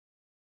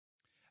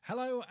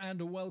Hello and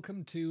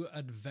welcome to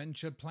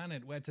Adventure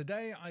Planet, where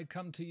today I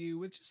come to you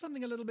with just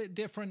something a little bit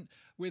different,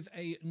 with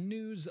a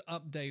news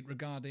update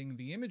regarding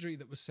the imagery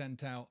that was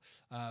sent out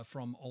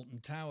from Alton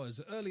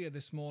Towers earlier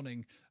this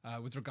morning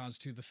with regards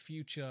to the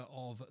future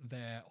of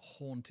their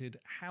haunted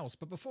house.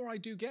 But before I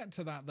do get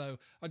to that, though,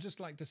 I'd just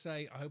like to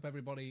say I hope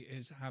everybody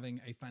is having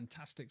a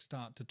fantastic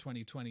start to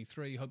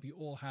 2023. Hope you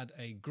all had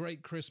a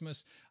great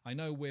Christmas. I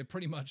know we're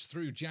pretty much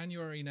through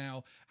January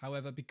now.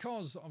 However,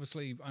 because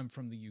obviously I'm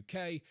from the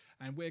UK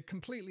and we're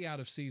completely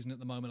out of season at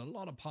the moment, a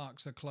lot of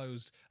parks are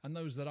closed, and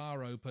those that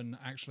are open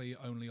actually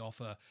only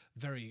offer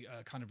very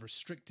kind of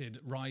restricted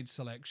ride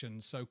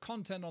selections. So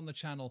content on the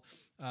channel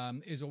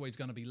is always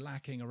going to be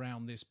lacking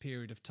around this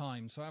period of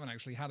time. So I haven't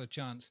actually had a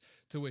chance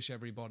to wish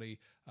everybody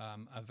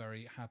a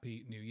very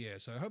happy new year.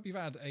 So I hope you've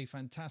had a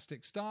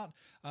fantastic start.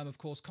 Of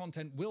course,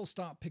 content will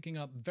start picking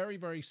up very,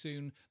 very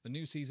soon. The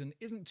new season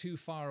isn't too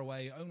far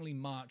away, only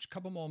March,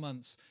 couple more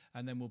months,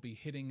 and then we'll be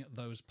hitting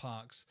those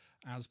parks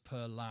as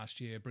per last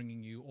year,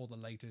 bringing you all the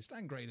latest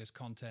and greatest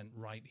content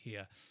right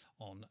here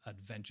on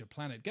Adventure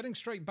Planet. Getting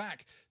straight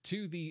back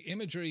to the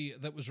imagery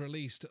that was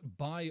released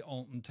by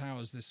Alton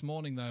Towers this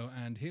morning, though,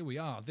 and here we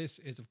are. This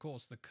is, of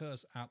course, the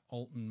Curse at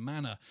Alton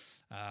Manor.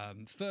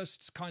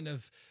 First kind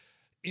of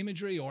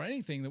imagery or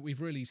anything that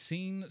we've really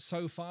seen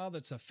so far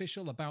that's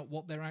official about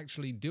what they're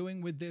actually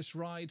doing with this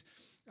ride.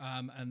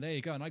 And there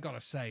you go. And I got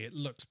to say, it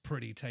looks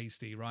pretty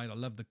tasty, right? I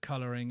love the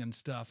colouring and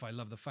stuff. I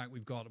love the fact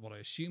we've got what I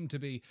assume to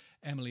be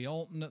Emily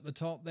Alton at the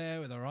top there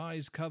with her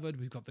eyes covered.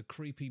 We've got the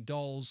creepy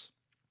dolls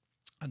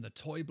and the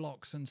toy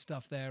blocks and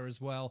stuff there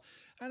as well.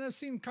 And I've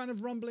seen kind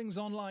of rumblings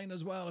online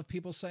as well of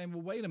people saying,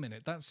 well, wait a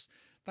minute, that's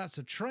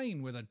a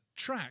train with a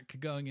track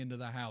going into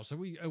the house. Are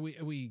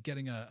we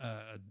getting an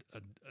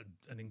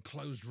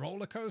enclosed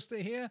roller coaster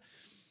here?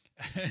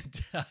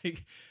 And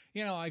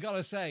I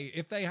gotta say,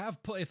 if they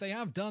have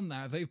done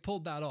that, if they've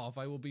pulled that off,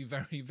 I will be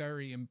very,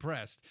 very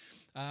impressed.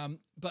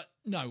 But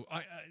no,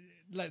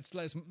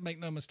 let's make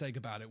no mistake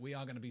about it. We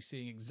are going to be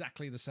seeing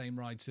exactly the same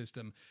ride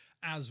system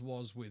as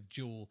was with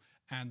Duel,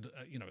 and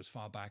as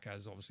far back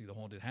as obviously the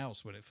haunted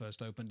house when it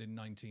first opened in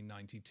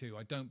 1992.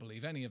 I don't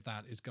believe any of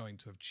that is going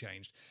to have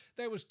changed.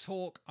 There was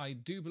talk, I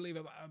do believe,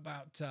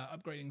 about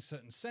upgrading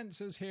certain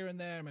sensors here and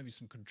there, maybe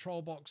some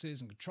control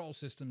boxes and control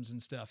systems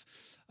and stuff.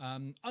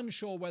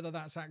 Unsure whether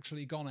that's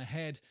actually gone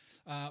ahead,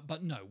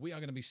 but no, we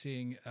are going to be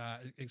seeing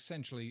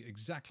essentially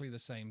exactly the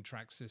same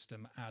track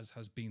system as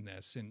has been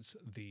there since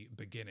the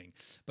beginning.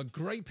 But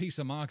great piece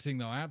of marketing,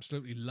 though. I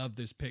absolutely love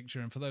this picture,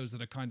 and for those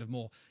that are kind of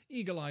more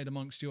eagle-eyed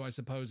amongst you, I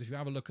suppose, if you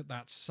have a look at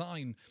that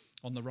sign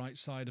on the right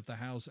side of the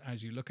house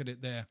as you look at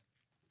it there,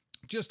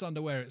 just under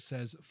where it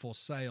says for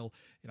sale,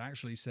 it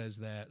actually says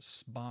there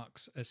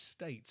Sparks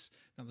Estates.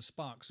 Now, the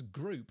Sparks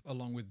group,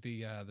 along with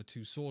the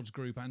Two Swords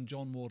group and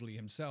John Wardley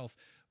himself,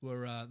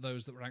 were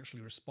those that were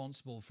actually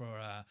responsible for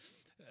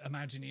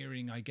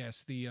Imagineering, I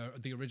guess, the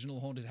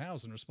original haunted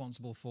house, and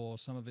responsible for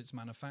some of its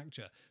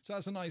manufacture. So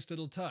that's a nice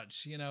little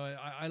touch.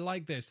 I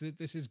like this.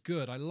 This is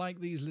good. I like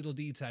these little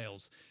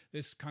details.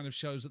 This kind of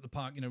shows that the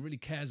park, really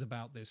cares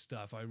about this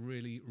stuff. I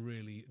really,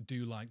 really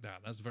do like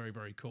that. That's very,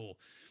 very cool.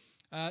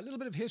 A little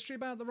bit of history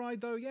about the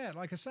ride, though. Yeah,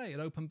 like I say, it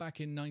opened back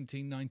in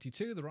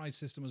 1992. The ride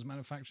system was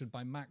manufactured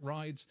by Mack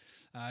Rides.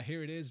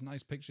 Here it is.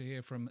 Nice picture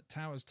here from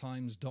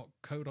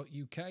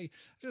towerstimes.co.uk.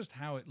 Just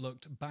how it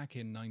looked back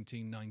in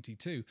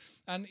 1992.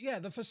 And yeah,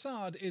 the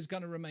facade is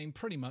going to remain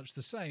pretty much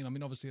the same. I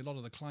mean, obviously, a lot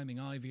of the climbing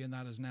ivy and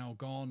that is now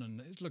gone, and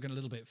it's looking a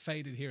little bit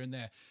faded here and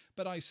there.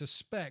 But I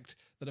suspect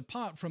that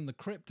apart from the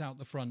crypt out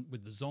the front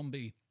with the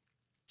zombie,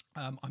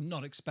 I'm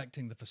not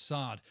expecting the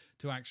facade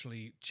to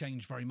actually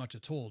change very much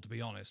at all, to be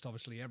honest.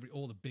 Obviously,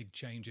 all the big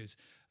changes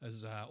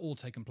has all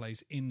taken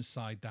place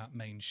inside that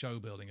main show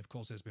building. Of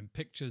course, there's been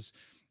pictures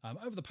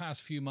over the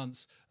past few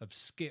months of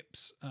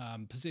skips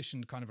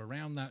positioned kind of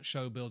around that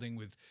show building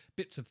with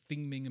bits of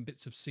theming and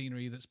bits of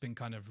scenery that's been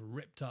kind of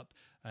ripped up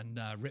and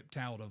ripped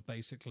out of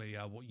basically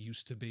what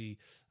used to be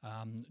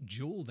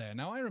Duel there.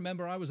 Now, I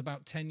remember I was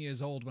about 10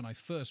 years old when I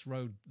first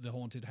rode the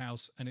haunted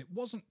house, and it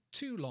wasn't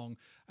too long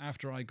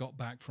after I got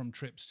back from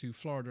trips to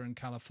Florida and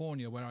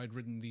California, where I'd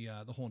ridden the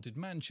Haunted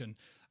Mansion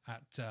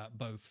at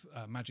both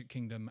Magic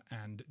Kingdom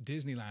and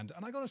Disneyland.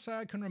 And I gotta say,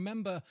 I can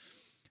remember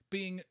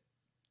being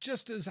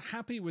just as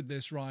happy with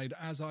this ride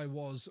as I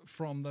was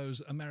from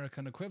those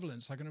American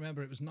equivalents. I can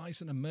remember it was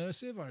nice and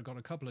immersive. I got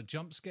a couple of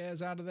jump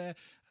scares out of there,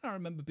 and I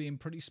remember being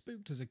pretty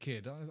spooked as a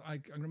kid. I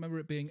remember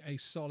it being a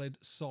solid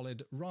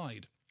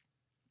ride.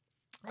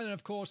 And then,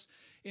 of course,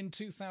 in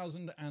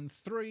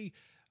 2003,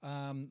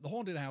 the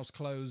haunted house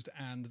closed,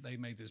 and they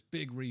made this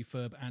big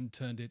refurb and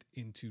turned it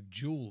into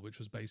Duel, which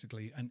was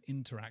basically an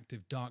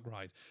interactive dark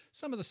ride.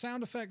 Some of the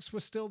sound effects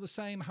were still the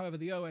same. However,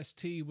 the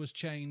OST was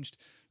changed.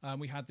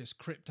 We had this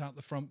crypt out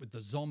the front with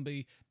the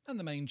zombie, and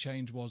the main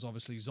change was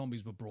obviously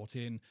zombies were brought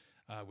in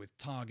with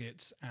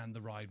targets, and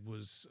the ride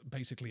was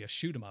basically a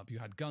shoot 'em up. You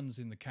had guns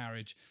in the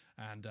carriage,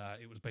 and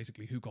it was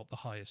basically who got the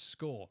highest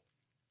score.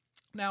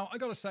 Now, I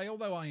gotta say,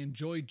 although I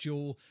enjoyed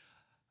Duel,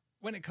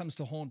 when it comes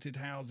to haunted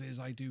houses,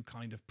 I do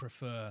kind of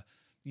prefer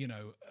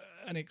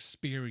an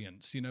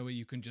experience, you know, where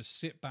you can just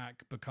sit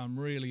back, become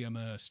really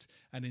immersed,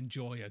 and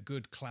enjoy a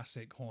good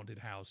classic haunted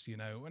house, you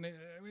know. And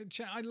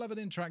I love an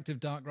interactive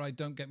dark ride,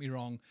 don't get me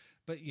wrong,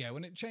 but yeah,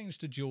 when it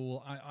changed to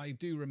Duel, I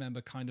do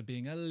remember kind of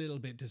being a little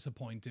bit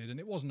disappointed, and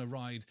it wasn't a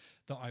ride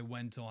that I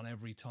went on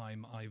every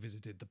time I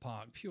visited the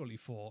park, purely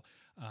for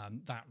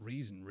that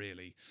reason,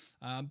 really.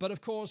 But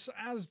of course,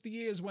 as the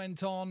years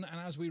went on, and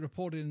as we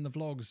reported in the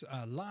vlogs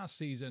last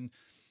season,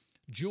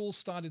 Duel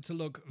started to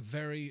look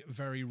very,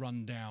 very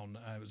run down.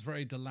 It was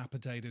very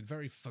dilapidated,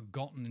 very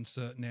forgotten in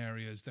certain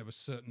areas. There were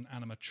certain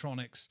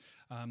animatronics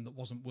that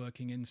wasn't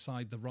working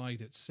inside the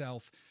ride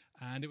itself.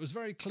 And it was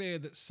very clear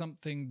that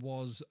something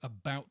was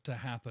about to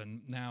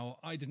happen. Now,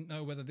 I didn't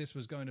know whether this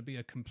was going to be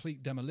a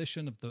complete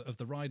demolition of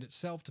the ride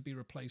itself to be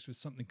replaced with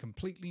something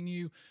completely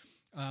new,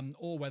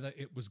 or whether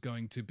it was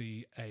going to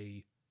be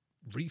a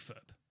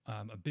refurb.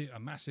 A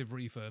massive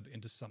refurb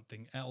into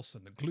something else,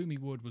 and the gloomy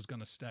wood was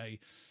going to stay.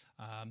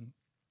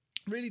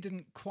 Really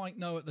didn't quite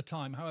know at the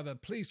time. However,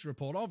 pleased to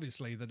report,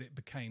 obviously, that it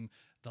became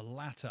the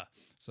latter.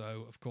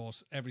 So, of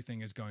course, everything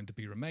is going to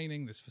be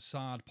remaining, this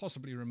facade,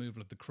 possibly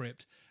removal of the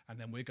crypt, and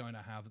then we're going to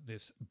have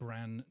this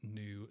brand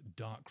new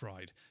dark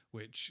ride,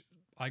 which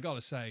I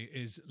gotta say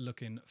is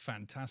looking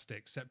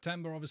fantastic.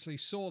 September obviously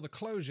saw the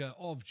closure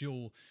of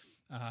Duel.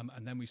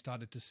 And then we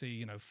started to see,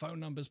 you know,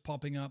 phone numbers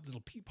popping up, little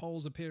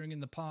peepholes appearing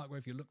in the park where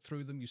if you look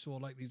through them, you saw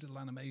like these little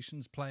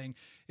animations playing.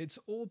 It's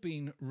all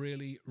been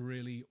really,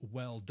 really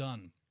well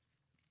done.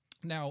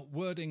 Now,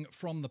 wording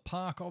from the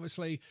park,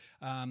 obviously,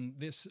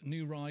 this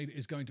new ride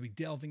is going to be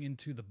delving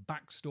into the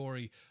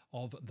backstory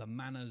of the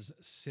Manor's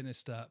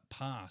sinister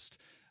past.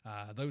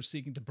 Those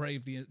seeking to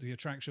brave the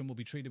attraction will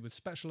be treated with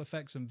special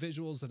effects and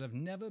visuals that have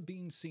never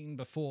been seen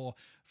before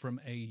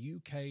from a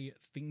UK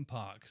theme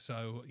park.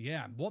 So,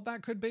 yeah, what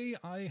that could be,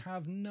 I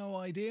have no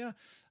idea.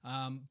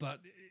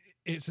 But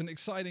it's an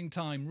exciting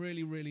time.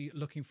 Really, really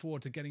looking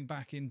forward to getting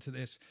back into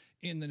this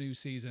in the new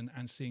season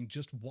and seeing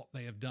just what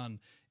they have done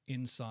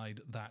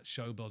inside that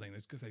show building.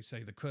 Because they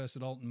say the curse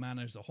at Alton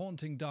Manor is a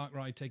haunting dark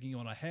ride taking you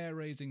on a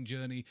hair-raising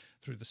journey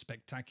through the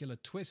spectacular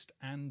twists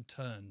and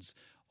turns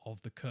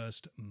of the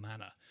cursed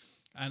manor.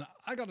 And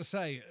I gotta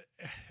say,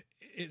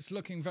 it's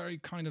looking very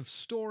kind of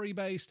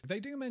story-based. They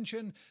do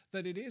mention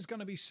that it is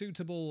going to be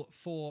suitable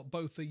for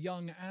both the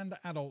young and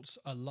adults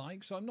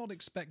alike, so I'm not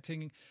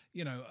expecting,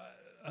 you know,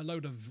 a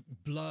load of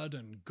blood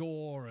and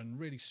gore and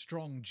really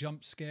strong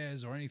jump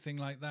scares or anything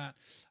like that.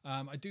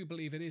 I do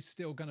believe it is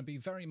still going to be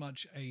very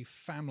much a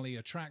family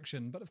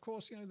attraction, but of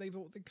course, you know, they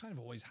kind of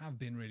always have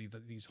been really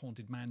these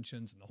haunted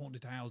mansions and the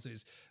haunted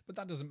houses, but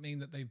that doesn't mean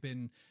that they've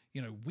been,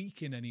 you know,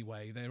 weak in any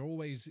way. They're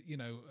always, you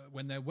know,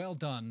 when they're well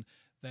done,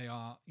 they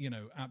are, you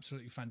know,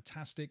 absolutely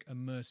fantastic,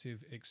 immersive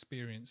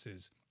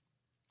experiences.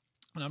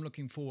 And I'm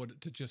looking forward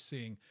to just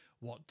seeing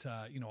what,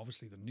 you know,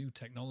 obviously the new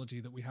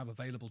technology that we have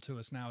available to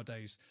us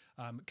nowadays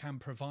can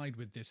provide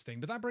with this thing.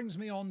 But that brings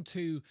me on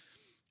to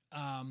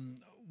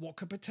what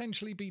could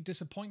potentially be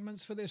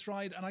disappointments for this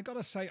ride. And I got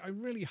to say, I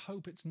really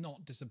hope it's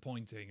not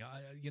disappointing.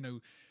 You know,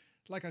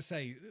 like I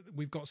say,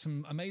 we've got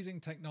some amazing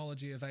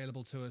technology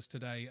available to us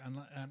today, and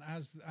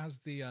as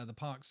the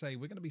parks say,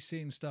 we're going to be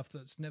seeing stuff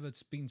that's never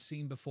been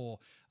seen before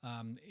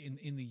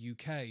in the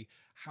UK.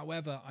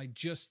 However, my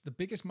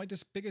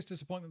biggest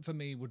disappointment for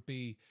me would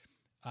be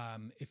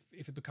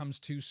if it becomes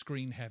too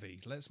screen heavy.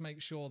 Let's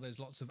make sure there's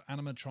lots of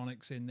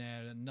animatronics in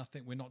there and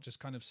nothing. We're not just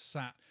kind of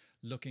sat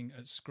looking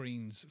at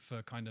screens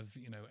for kind of,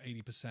 you know,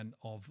 80%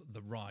 of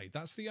the ride.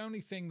 That's the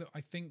only thing that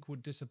I think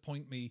would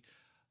disappoint me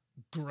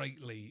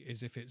greatly,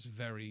 is if it's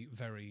very,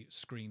 very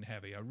screen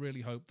heavy. I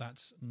really hope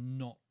that's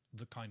not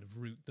the kind of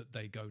route that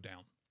they go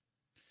down.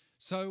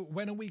 So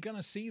when are we going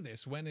to see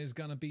this? When is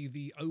going to be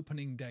the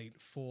opening date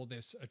for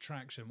this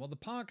attraction? Well, the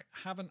park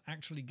haven't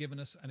actually given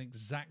us an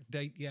exact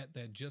date yet.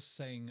 They're just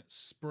saying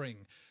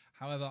spring.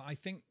 However, I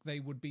think they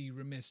would be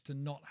remiss to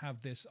not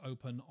have this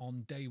open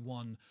on day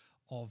one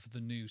of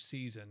the new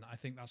season. I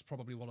think that's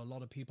probably what a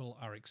lot of people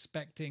are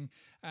expecting.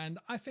 And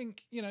I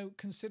think, you know,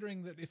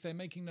 considering that if they're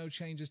making no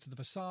changes to the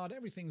facade,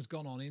 everything's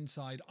gone on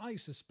inside, I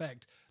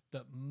suspect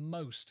that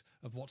most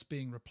of what's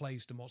being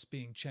replaced and what's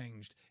being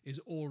changed is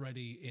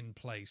already in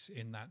place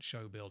in that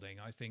show building.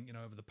 I think, you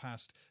know, over the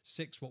past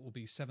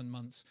 7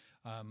 months,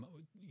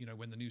 you know,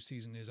 when the new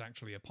season is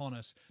actually upon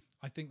us,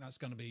 I think that's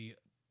going to be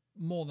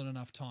more than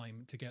enough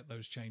time to get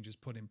those changes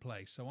put in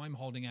place. So I'm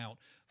holding out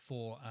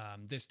for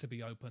this to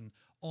be open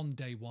on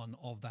day one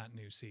of that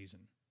new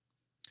season.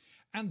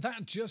 And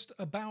that just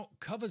about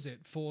covers it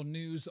for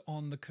news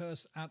on the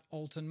curse at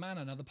Alton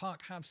Manor. Now, the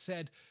park have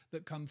said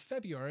that come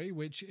February,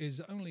 which is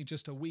only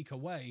just a week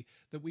away,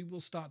 that we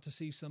will start to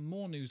see some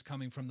more news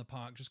coming from the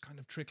park, just kind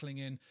of trickling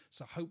in.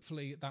 So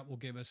hopefully that will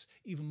give us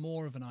even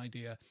more of an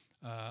idea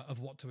of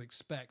what to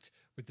expect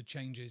with the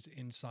changes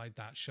inside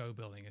that show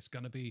building. It's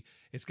going to be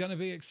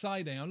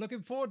exciting. I'm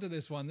looking forward to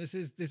this one. This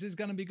is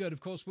going to be good. Of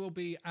course, we'll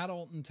be at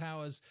Alton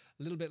Towers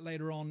a little bit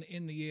later on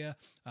in the year,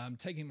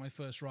 taking my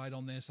first ride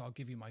on this. I'll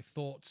give you my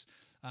thoughts.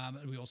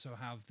 And we also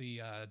have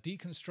the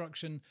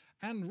deconstruction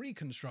and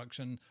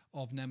reconstruction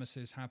of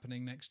Nemesis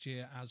happening next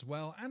year as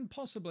well, and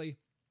possibly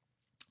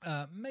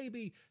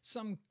maybe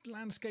some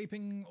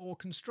landscaping or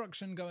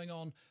construction going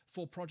on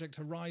for Project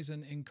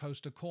Horizon in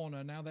Coaster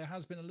Corner. Now, there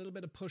has been a little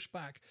bit of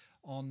pushback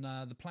on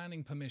the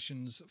planning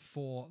permissions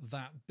for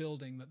that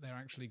building that they're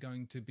actually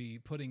going to be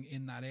putting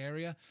in that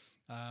area.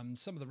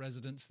 Some of the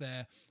residents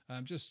there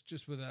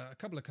just with a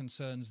couple of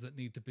concerns that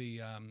need to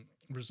be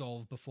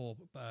resolved before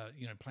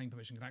planning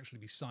permission can actually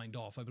be signed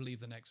off. I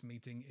believe the next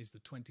meeting is the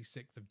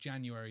 26th of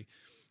January.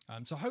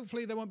 So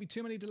hopefully there won't be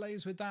too many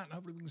delays with that.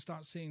 Hopefully we can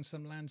start seeing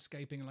some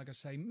landscaping and, like I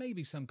say,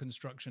 maybe some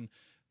construction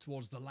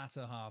towards the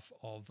latter half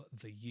of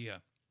the year.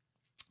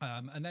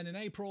 And then in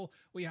April,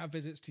 we have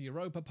visits to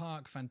Europa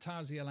Park,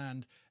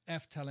 Phantasialand,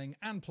 Efteling,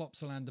 and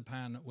Plopsaland,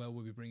 where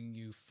we'll be bringing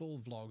you full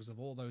vlogs of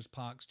all those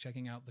parks,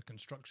 checking out the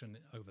construction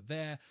over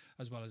there,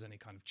 as well as any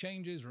kind of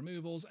changes,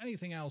 removals,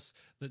 anything else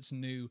that's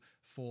new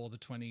for the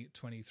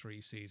 2023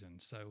 season.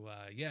 So,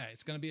 yeah,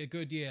 it's going to be a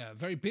good year, a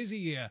very busy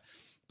year,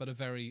 but a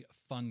very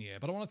fun year.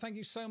 But I want to thank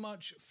you so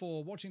much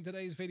for watching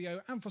today's video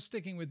and for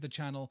sticking with the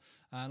channel.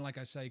 And like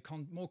I say,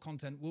 more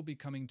content will be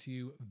coming to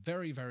you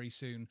very, very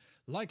soon,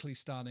 likely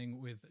starting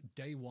with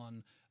day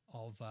one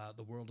of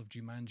the world of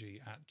Jumanji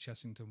at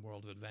Chessington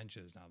World of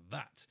Adventures. Now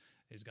that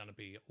is going to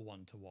be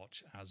one to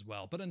watch as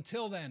well. But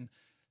until then,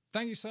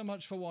 thank you so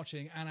much for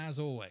watching. And as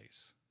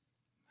always,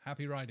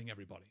 happy riding,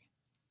 everybody.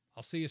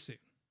 I'll see you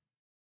soon.